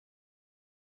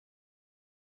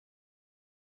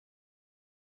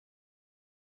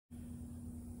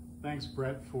Thanks,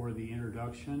 Brett, for the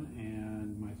introduction,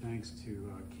 and my thanks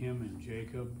to Kim and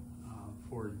Jacob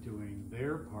for doing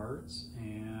their parts.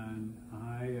 And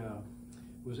I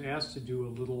was asked to do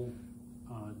a little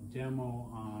demo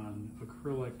on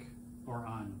acrylic, or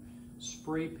on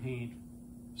spray paint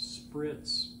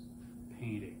Spritz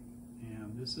painting.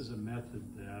 And this is a method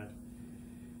that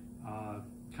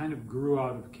kind of grew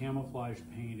out of camouflage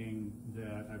painting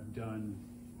that I've done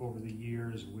over the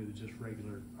years with just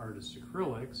regular artist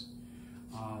acrylics,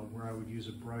 where I would use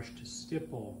a brush to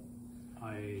stipple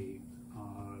a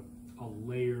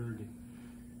layered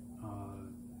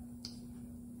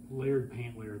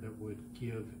paint layer that would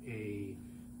give a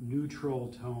neutral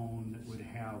tone that would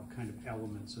have kind of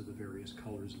elements of the various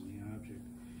colors in the object.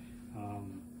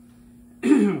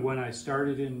 When I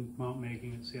started in mount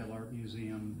making at Seattle Art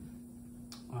Museum,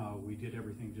 we did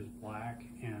everything just black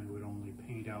and would only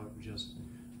paint out just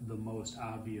the most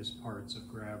obvious parts of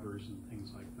grabbers and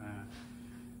things like that.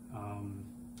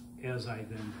 As I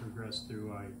then progressed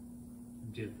through, I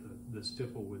did the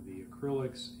stipple with the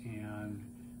acrylics, and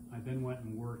I then went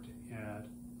and worked at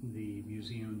the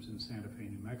museums in Santa Fe,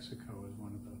 New Mexico as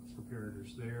one of the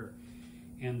preparators there.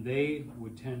 And they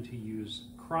would tend to use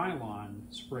Krylon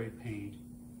spray paint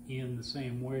in the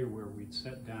same way, where we'd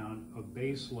set down a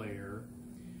base layer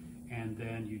and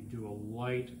then you'd do a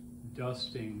light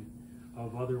dusting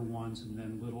of other ones and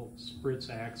then little spritz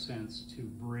accents to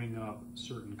bring up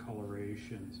certain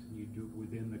colorations. And you do it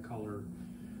within the color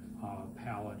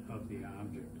palette of the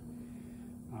object.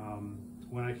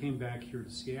 When I came back here to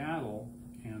Seattle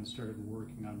and started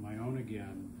working on my own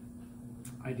again,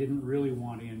 I didn't really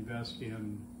want to invest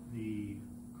in the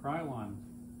Krylon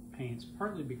paints,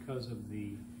 partly because of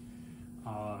the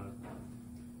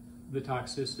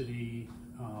toxicity.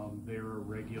 They're a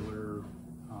regular,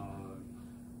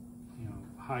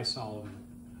 high solvent,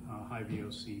 high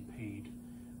VOC paint.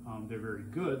 They're very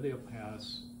good. They'll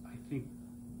pass, I think,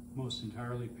 most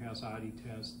entirely pass Audi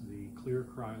test. The clear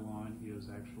Krylon is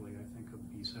actually, I think, a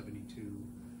B72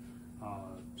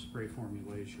 spray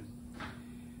formulation.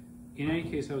 In any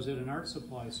case, I was at an art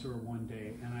supply store one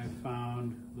day and I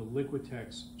found the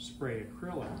Liquitex spray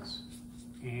acrylics.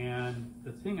 And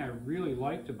the thing I really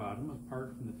liked about them,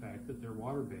 apart from the fact that they're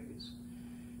water-based,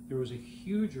 there was a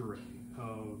huge array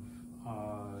of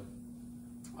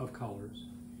colors.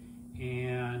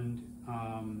 And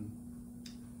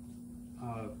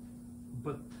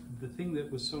but the thing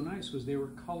that was so nice was they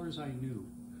were colors I knew.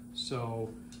 So,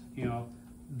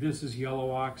 this is yellow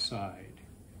oxide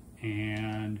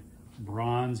and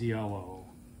bronze yellow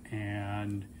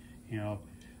and,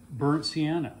 burnt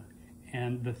sienna.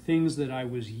 And the things that I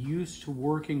was used to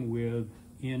working with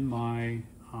in my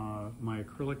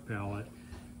acrylic palette,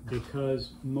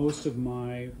 because most of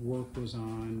my work was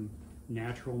on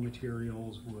natural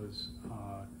materials, was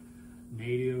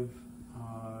native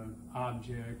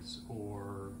objects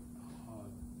or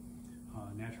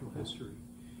natural history.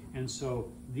 And so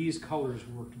these colors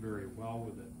worked very well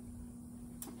with it.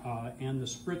 And the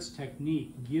Spritz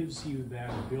technique gives you that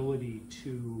ability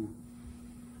to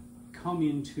come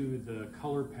into the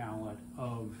color palette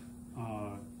of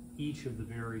each of the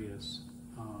various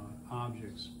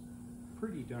objects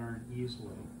pretty darn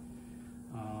easily.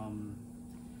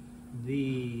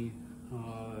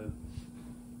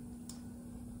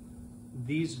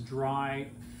 These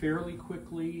dry fairly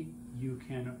quickly. You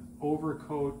can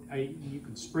overcoat, you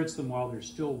can spritz them while they're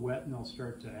still wet and they'll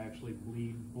start to actually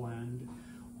blend,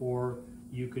 or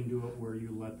you can do it where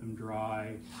you let them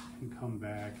dry and come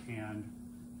back and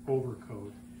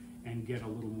overcoat and get a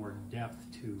little more depth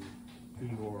to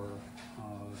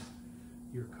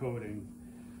your coating.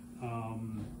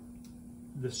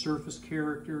 The surface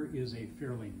character is a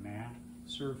fairly matte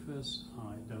surface.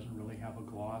 It doesn't really have a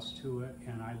gloss to it,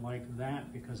 and I like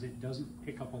that because it doesn't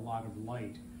pick up a lot of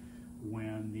light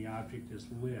when the object is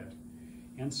lit.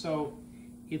 And so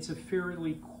it's a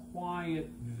fairly quiet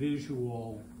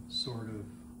visual sort of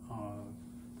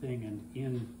thing, and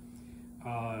in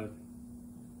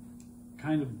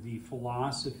kind of the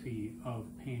philosophy of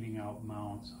painting out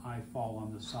mounts, I fall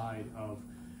on the side of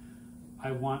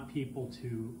I want people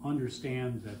to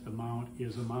understand that the mount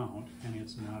is a mount and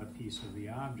it's not a piece of the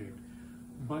object.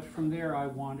 But from there, I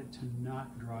want it to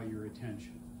not draw your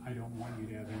attention. I don't want you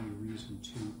to have any reason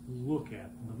to look at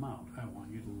the mount. I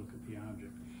want you to look at the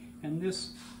object. And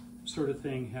this sort of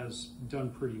thing has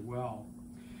done pretty well.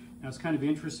 Now, it's kind of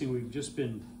interesting. We've just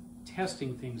been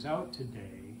testing things out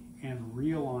today and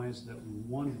realized that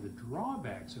one of the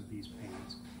drawbacks of these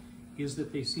paints is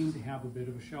that they seem to have a bit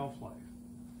of a shelf life.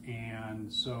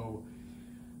 And so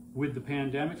with the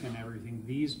pandemic and everything,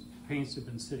 these paints have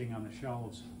been sitting on the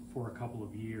shelves for a couple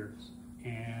of years.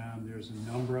 and there's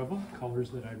a number of them, colors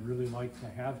that I'd really like to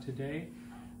have today,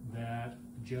 that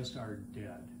just are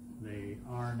dead. They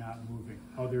are not moving.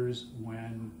 Others,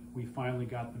 when we finally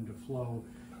got them to flow,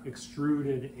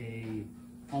 extruded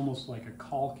almost like a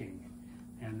caulking,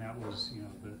 and that was, you know,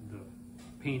 the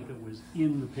paint that was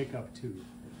in the pickup tube.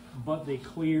 But they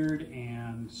cleared,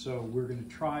 and so we're going to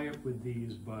try it with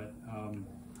these, but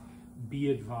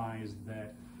be advised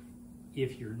that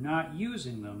if you're not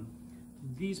using them,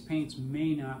 these paints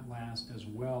may not last as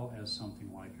well as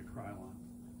something like Acrylon.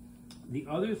 The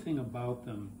other thing about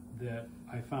them that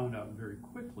I found out very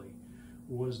quickly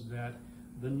was that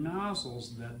the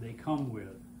nozzles that they come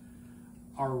with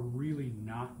are really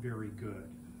not very good.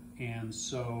 And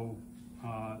so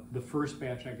the first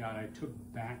batch I got, I took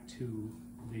back to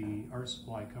the art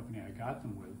supply company I got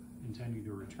them with, intending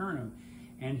to return them,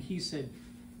 and he said,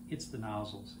 it's the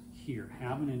nozzles. Here,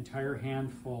 have an entire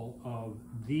handful of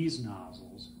these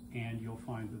nozzles and you'll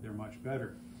find that they're much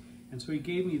better. And so he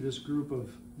gave me this group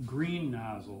of green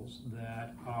nozzles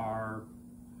that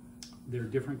they're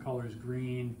different colors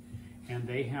green, and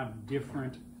they have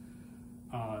different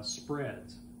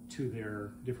spreads to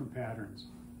their different patterns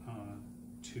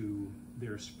to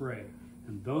their spray.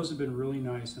 And those have been really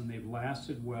nice, and they've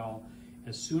lasted well.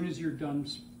 As soon as you're done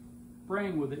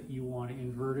spraying with it, you want to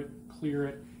invert it, clear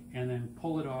it, and then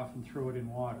pull it off and throw it in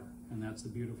water. And that's the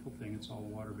beautiful thing. It's all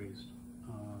water-based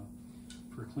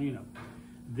for cleanup.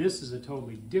 This is a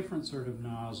totally different sort of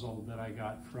nozzle that I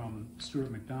got from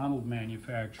Stuart McDonald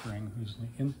Manufacturing, who's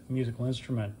the musical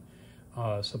instrument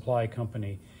supply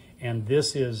company. And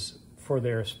this is for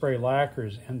their spray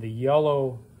lacquers. And the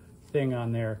yellow thing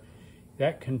on there,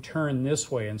 that can turn this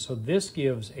way. And so this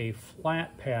gives a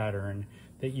flat pattern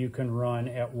that you can run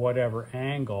at whatever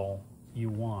angle you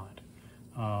want.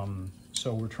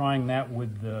 So we're trying that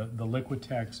with the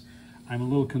Liquitex. I'm a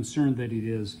little concerned that it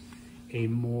is a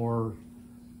more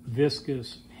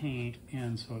viscous paint,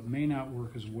 and so it may not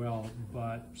work as well,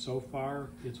 but so far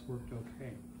it's worked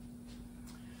okay.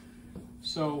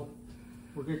 So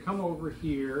we're going to come over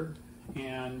here,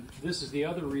 and this is the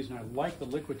other reason I like the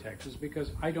Liquitex, is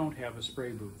because I don't have a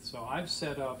spray booth. So I've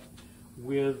set up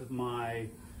with my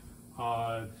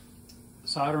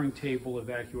soldering table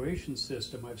evacuation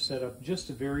system, I've set up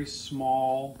just a very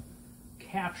small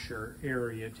capture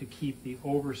area to keep the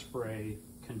overspray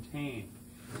contained.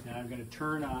 And I'm going to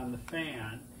turn on the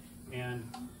fan, and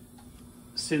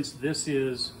since this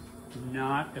is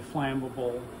not a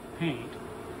flammable paint,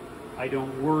 I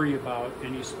don't worry about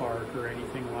any spark or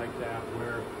anything like that,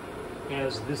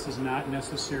 whereas this is not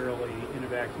necessarily an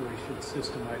evacuation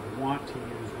system I'd want to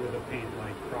use with a paint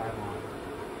like Krylon.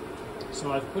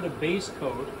 So I've put a base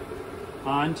coat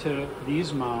onto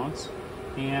these mounts,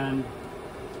 and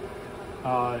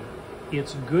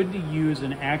it's good to use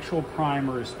an actual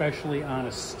primer, especially on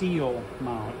a steel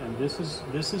mount. And this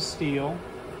is steel,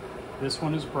 this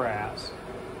one is brass,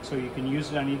 so you can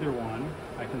use it on either one.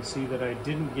 I can see that I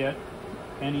didn't get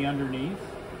any underneath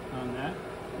on that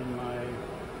in my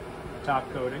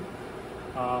top coating.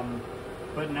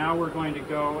 But now we're going to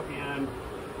go and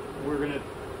we're going to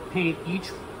paint each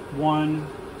one.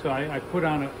 So I put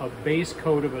on a base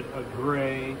coat of a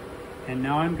gray, and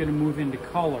now I'm going to move into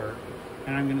color,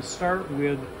 and I'm going to start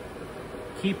with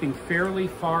keeping fairly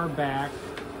far back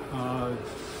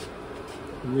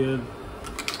with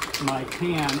my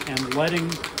can and letting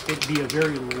it be a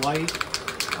very light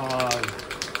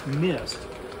mist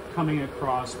coming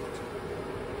across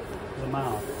the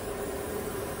mount.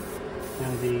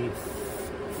 And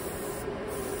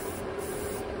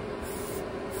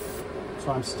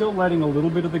so I'm still letting a little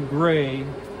bit of the gray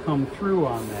come through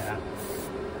on that.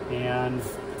 And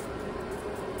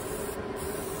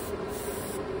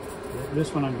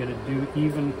this one I'm going to do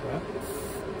even cut.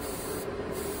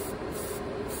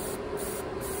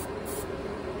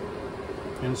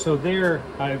 And so there,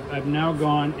 I've now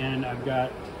gone and I've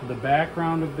got the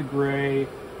background of the gray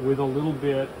with a little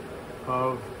bit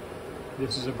of,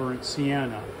 this is a burnt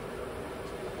sienna.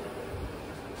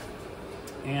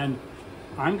 And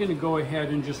I'm going to go ahead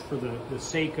and just for the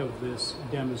sake of this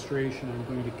demonstration, I'm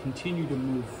going to continue to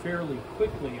move fairly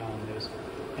quickly on this.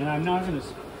 And I'm now going to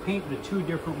paint the two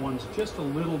different ones just a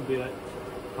little bit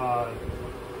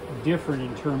different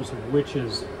in terms of which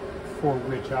is for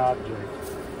which object.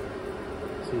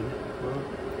 See,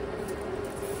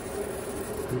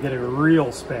 you get a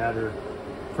real spatter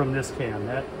from this can.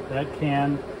 That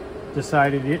can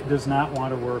decided it does not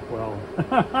want to work well.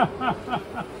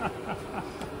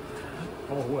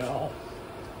 Oh well.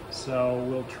 So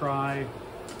we'll try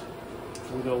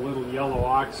with a little yellow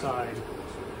oxide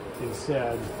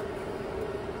instead.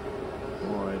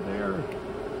 Boy, there.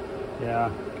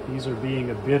 Yeah, These are being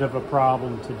a bit of a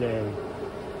problem today.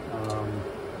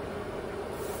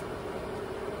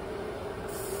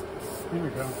 There we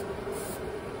go.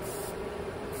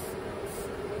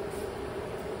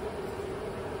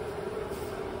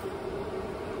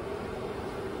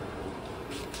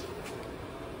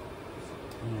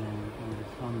 And I'm going to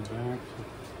come back to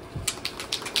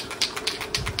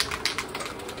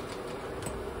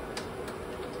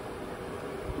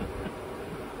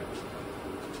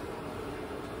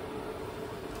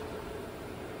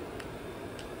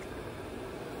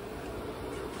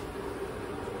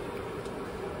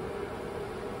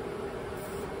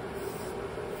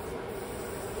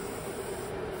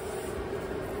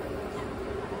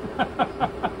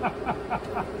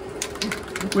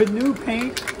with new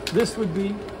paint, this would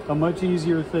be a much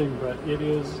easier thing, but it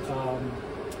is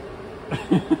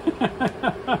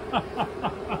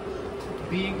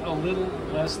being a little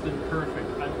less than perfect.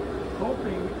 I'm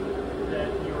hoping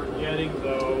that you're getting,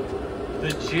 though,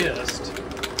 the gist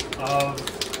of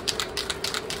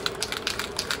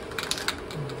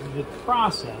the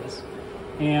process,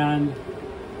 and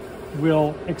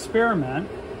will experiment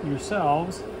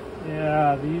yourselves.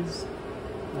 Yeah, these,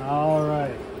 all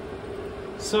right.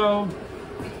 So,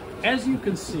 as you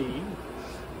can see,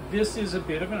 this is a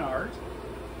bit of an art.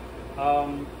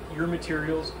 Your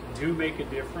materials do make a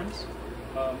difference.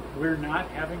 We're not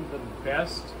having the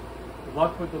best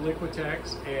luck with the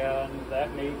Liquitex, and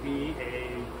that may be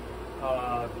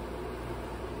a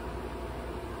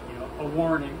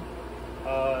warning.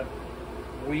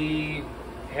 We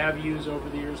have used over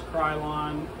the years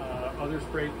Krylon, other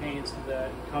spray paints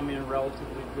that come in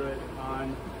relatively good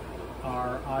on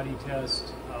our Audi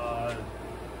test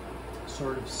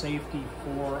sort of safety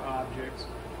for objects.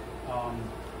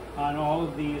 On all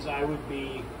of these, I would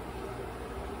be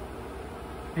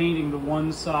painting the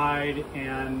one side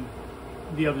and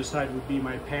the other side would be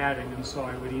my padding, and so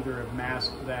I would either have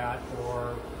masked that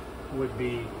or would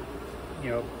be,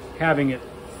 having it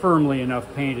firmly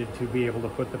enough painted to be able to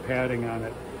put the padding on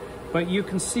it. But you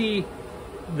can see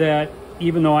that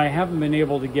even though I haven't been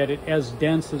able to get it as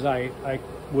dense as I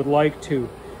would like to,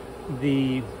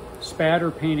 the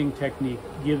spatter painting technique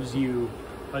gives you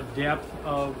a depth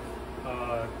of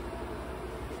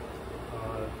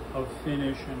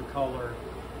finish and color,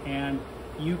 and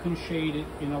you can shade it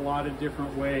in a lot of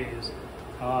different ways,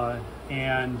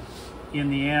 and in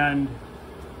the end,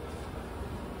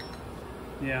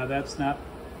 yeah, that's not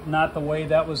the way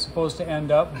that was supposed to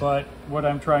end up, but what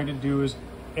I'm trying to do is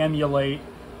emulate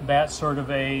that sort of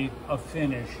a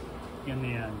finish in the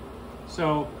end.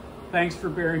 So thanks for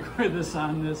bearing with us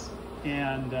on this,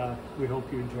 and we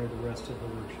hope you enjoy the rest of the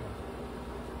workshop.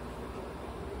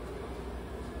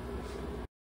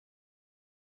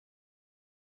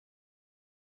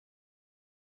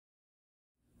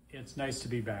 It's nice to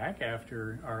be back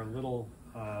after our little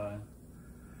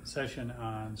session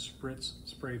on Spritz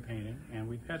spray painting, and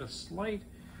we've had a slight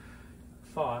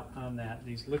thought on that.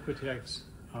 These Liquitex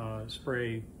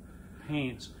spray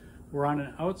paints were on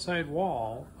an outside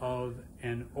wall of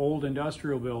an old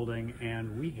industrial building,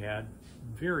 and we had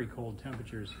very cold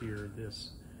temperatures here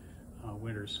this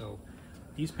winter, so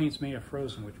these paints may have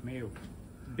frozen, which may have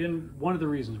been one of the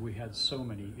reasons we had so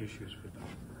many issues with them.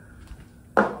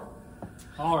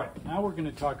 All right, now we're going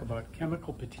to talk about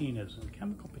chemical patinas. And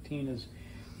chemical patinas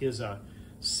is a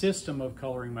system of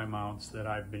coloring my mounts that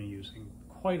I've been using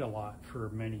quite a lot for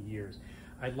many years.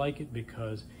 I like it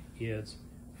because it's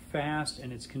fast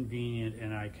and it's convenient,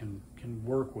 and I can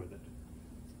work with it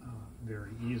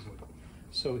very easily.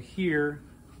 So here,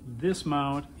 this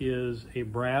mount is a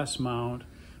brass mount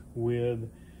with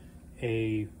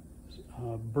a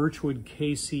Birchwood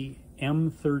Casey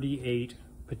M38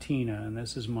 patina, and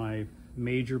this is my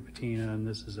major patina, and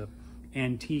this is a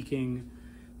antiquing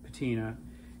patina,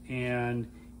 and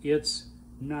it's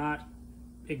not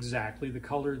exactly the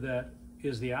color that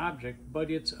is the object, but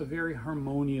it's a very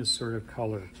harmonious sort of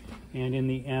color. And in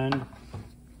the end,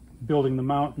 building the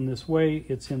mount in this way,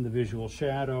 it's in the visual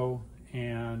shadow,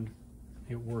 and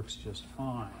it works just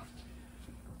fine.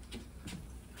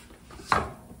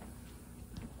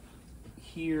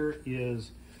 Here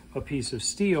is a piece of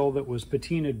steel that was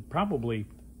patinaed probably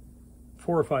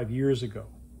 4 or 5 years ago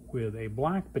with a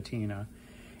black patina,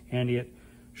 and it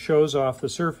shows off the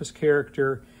surface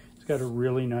character. It's got a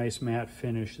really nice matte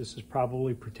finish. This is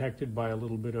probably protected by a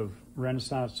little bit of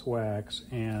Renaissance wax,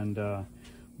 and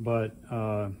but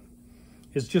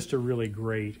it's just a really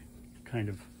great kind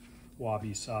of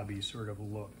wabi-sabi sort of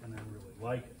look, and I really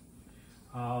like it.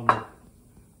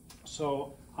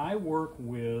 So I work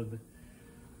with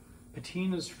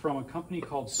patinas from a company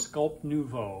called Sculpt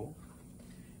Nouveau,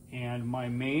 And my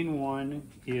main one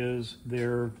is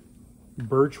their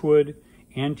Birchwood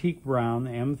Antique Brown,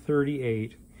 the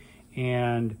M38.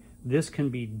 And this can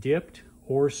be dipped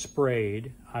or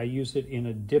sprayed. I use it in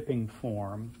a dipping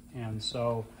form. And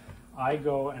so I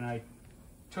go and I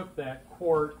took that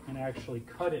quart and actually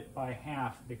cut it by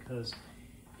half because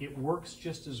it works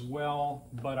just as well,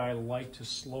 but I like to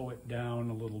slow it down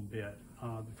a little bit.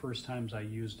 The first times I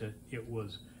used it, it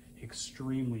was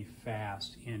extremely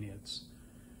fast in its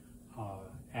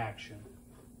action.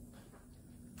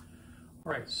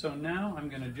 All right, so now I'm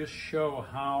going to just show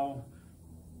how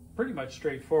pretty much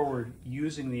straightforward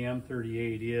using the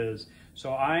M38 is.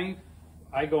 So I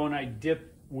go and I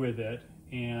dip with it,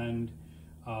 and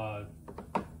I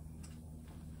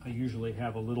usually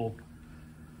have a little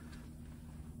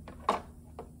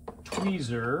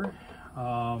tweezer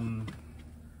or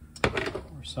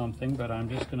something, but I'm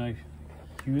just going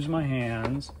to use my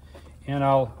hands, and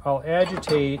I'll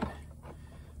agitate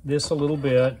this a little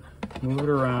bit, move it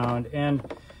around, and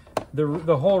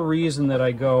the whole reason that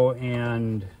I go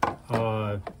and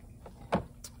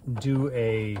do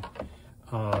a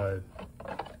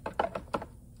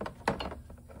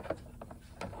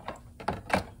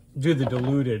do the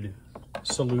diluted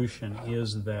solution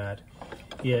is that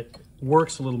it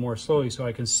works a little more slowly, so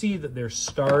I can see that they're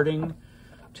starting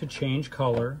to change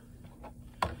color,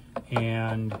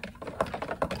 and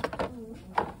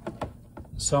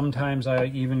sometimes I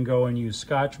even go and use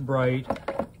Scotch-Brite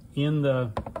in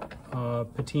the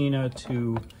patina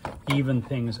to even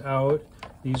things out.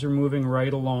 These are moving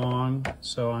right along,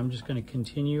 so I'm just going to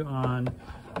continue on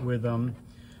with them.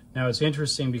 Now it's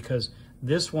interesting because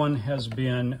this one has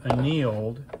been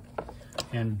annealed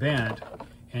and bent,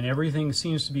 and everything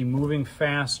seems to be moving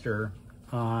faster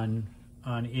on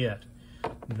it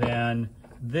than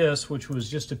this, which was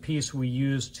just a piece we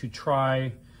used to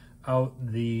try out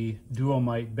the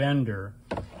duomite bender.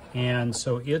 And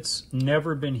so it's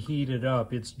never been heated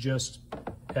up, it's just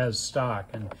as stock.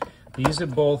 And these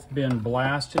have both been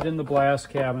blasted in the blast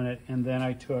cabinet, and then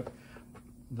I took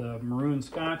the maroon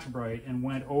Scotch-Brite and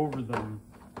went over them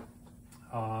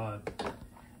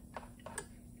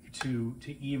to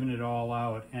even it all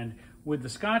out. And with the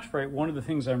Scotch-Brite, one of the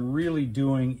things I'm really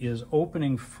doing is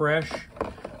opening fresh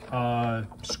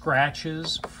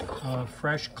scratches,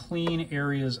 fresh clean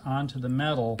areas onto the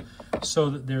metal so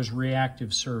that there's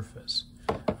reactive surface.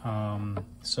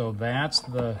 So that's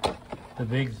the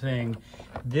big thing.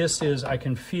 This is, I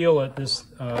can feel it, this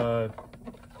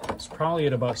it's probably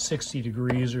at about 60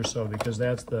 degrees or so, because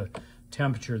that's the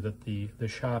temperature that the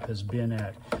shop has been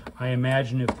at. I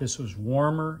imagine if this was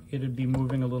warmer, it'd be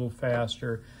moving a little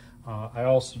faster. I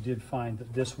also did find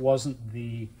that this wasn't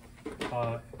the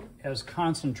as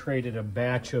concentrated a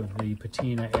batch of the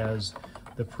patina as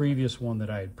the previous one that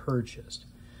I had purchased.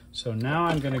 So now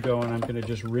I'm going to go and I'm going to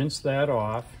just rinse that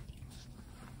off.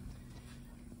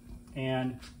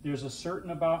 And there's a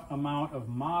certain amount of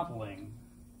modeling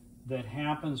that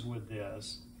happens with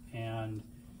this, and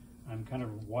I'm kind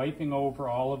of wiping over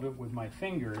all of it with my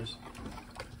fingers.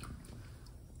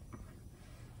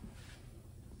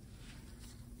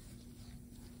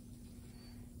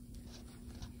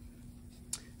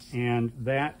 And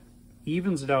that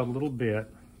evens it out a little bit.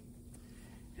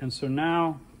 And so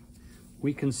now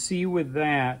we can see with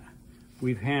that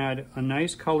we've had a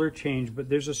nice color change, but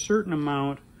there's a certain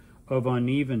amount of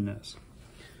unevenness.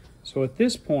 So at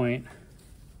this point,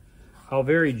 I'll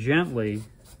very gently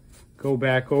go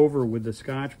back over with the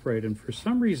Scotch-Brite, and for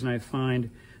some reason I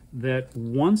find that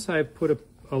once I put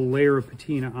a layer of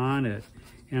patina on it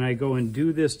and I go and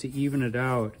do this to even it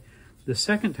out, the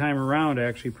second time around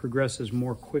actually progresses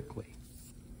more quickly.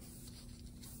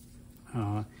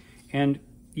 And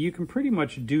you can pretty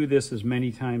much do this as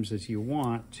many times as you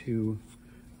want to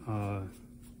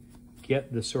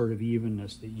get the sort of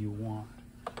evenness that you want.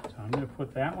 So I'm going to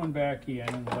put that one back in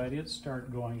and let it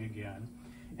start going again.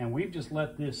 And we've just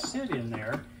let this sit in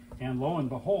there, and lo and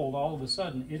behold, all of a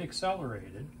sudden it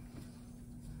accelerated.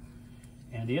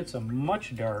 And it's a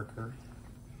much darker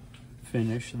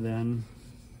finish than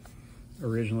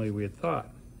originally we had thought.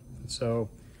 So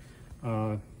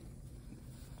and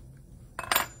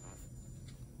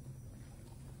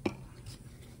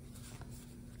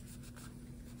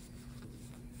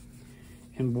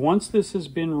once this has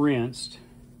been rinsed,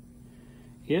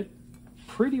 it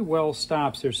pretty well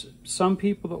stops. There's some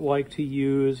people that like to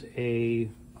use a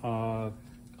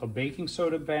baking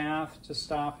soda bath to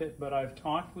stop it, but I've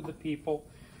talked with the people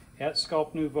at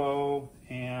Sculpt Nouveau,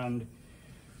 and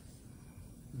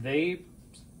they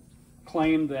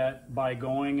claim that by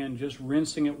going and just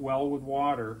rinsing it well with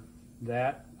water,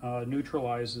 that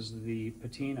neutralizes the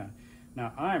patina.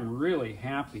 Now I'm really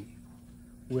happy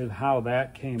with how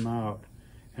that came out.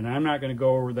 And I'm not going to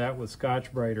go over that with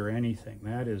Scotch-Brite or anything.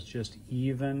 That is just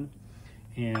even.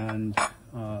 And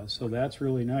so that's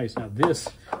really nice. Now this,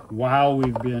 while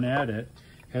we've been at it,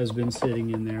 has been sitting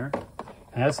in there.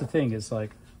 And that's the thing, it's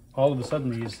like all of a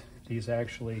sudden these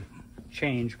actually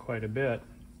change quite a bit.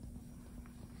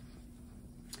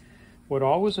 What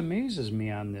always amazes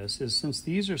me on this is, since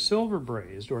these are silver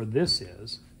brazed, or this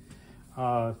is,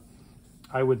 I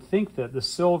would think that the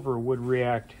silver would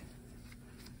react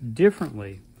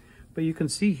differently, but you can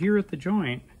see here at the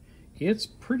joint, it's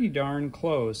pretty darn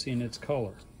close in its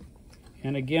color.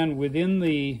 And again, within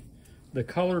the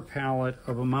color palette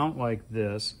of a mount like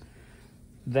this,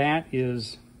 that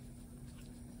is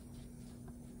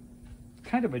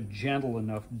kind of a gentle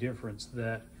enough difference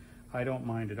that I don't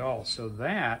mind at all. So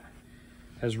that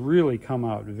has really come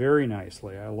out very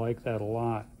nicely. I like that a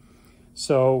lot.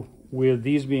 So with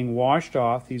these being washed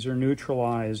off, these are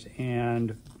neutralized,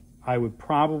 and I would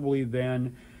probably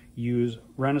then use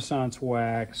Renaissance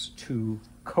wax to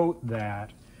coat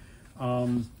that.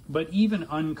 But even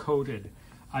uncoated,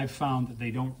 I've found that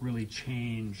they don't really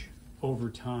change over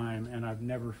time, and I've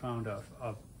never found a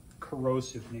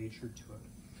corrosive nature to it.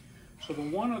 So the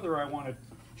one other I want to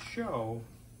show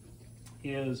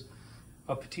is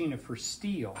a patina for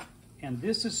steel, and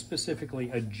this is specifically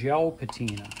a gel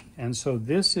patina. And so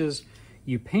this is,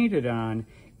 you paint it on,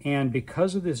 and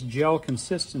because of this gel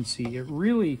consistency, it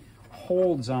really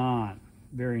holds on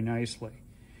very nicely.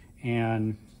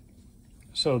 And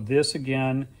so this,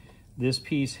 again, this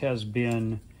piece has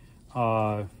been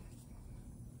both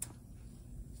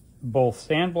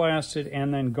sandblasted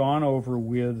and then gone over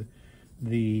with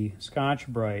the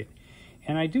Scotch-Brite.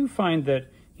 And I do find that,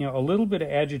 you know, a little bit of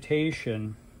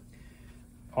agitation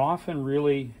often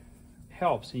really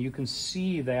helps. And you can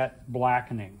see that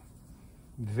blackening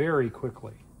very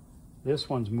quickly. This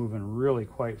one's moving really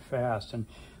quite fast. And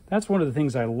that's one of the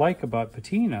things I like about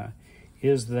patina,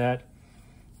 is that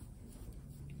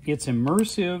it's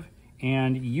immersive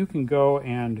and you can go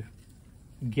and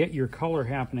get your color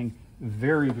happening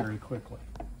very, very quickly.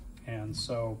 And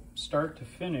so start to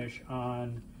finish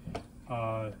on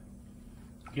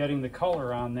getting the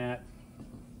color on that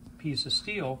piece of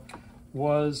steel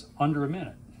was under a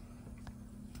minute.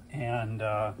 And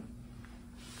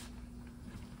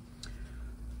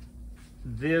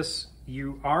this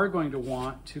you are going to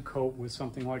want to coat with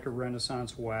something like a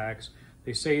Renaissance wax.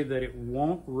 They say that it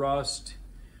won't rust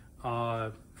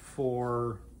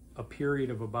for a period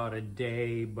of about a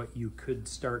day, but you could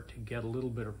start to get a little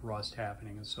bit of rust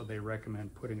happening. And so they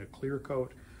recommend putting a clear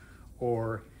coat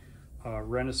or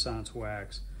Renaissance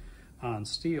wax on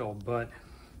steel. But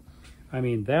I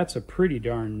mean, that's a pretty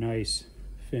darn nice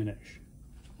finish.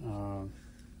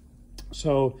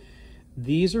 So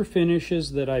these are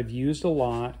finishes that I've used a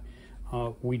lot.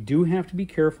 We do have to be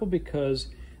careful because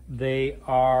they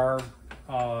are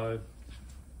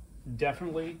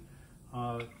definitely,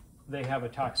 they have a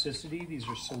toxicity. These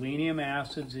are selenium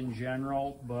acids in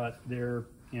general, but they're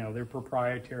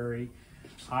proprietary.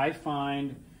 I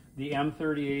find the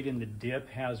M38 in the dip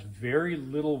has very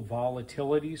little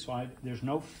volatility, so there's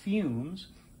no fumes.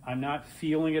 I'm not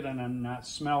feeling it and I'm not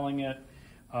smelling it.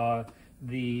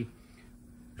 The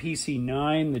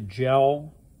PC9, the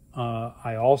gel,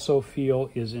 I also feel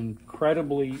is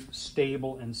incredibly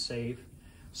stable and safe.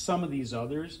 Some of these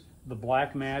others, the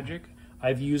Black Magic,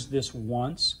 I've used this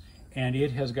once and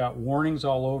it has got warnings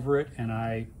all over it, and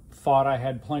I thought I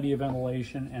had plenty of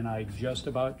ventilation and I just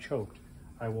about choked.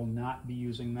 I will not be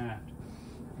using that.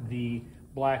 The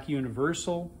Black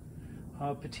Universal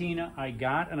patina I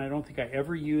got, and I don't think I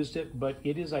ever used it, but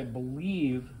it is, I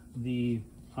believe, the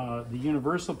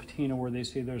Universal patina where they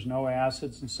say there's no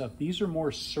acids and stuff. These are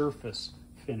more surface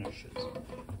finishes.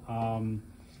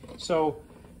 So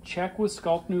check with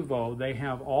Sculpt Nouveau. They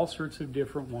have all sorts of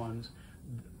different ones.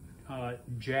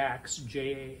 Jax,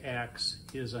 J-A-X,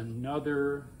 is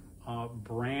another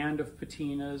brand of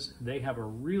patinas. They have a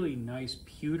really nice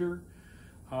pewter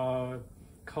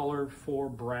color for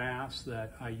brass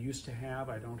that I used to have.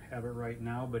 I don't have it right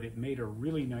now, but it made a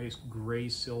really nice gray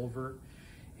silver.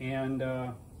 And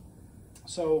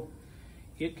so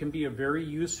it can be a very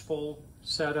useful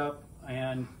setup,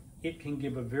 and it can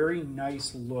give a very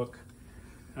nice look,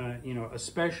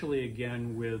 especially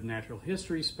again with natural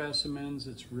history specimens.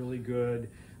 It's really good.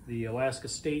 The Alaska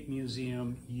State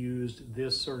Museum used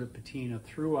this sort of patina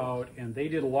throughout, and they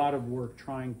did a lot of work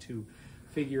trying to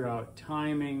figure out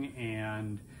timing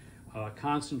and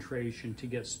concentration to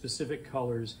get specific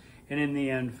colors, and in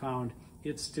the end found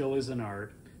it still is an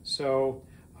art. So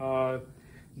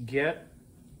get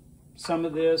some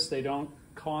of this. They don't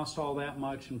cost all that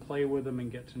much, and play with them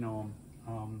and get to know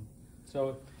them.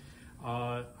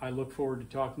 I look forward to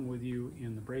talking with you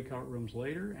in the breakout rooms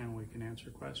later, and we can answer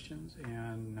questions.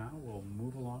 And now we'll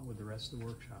move along with the rest of the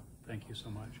workshop. Thank you so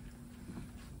much.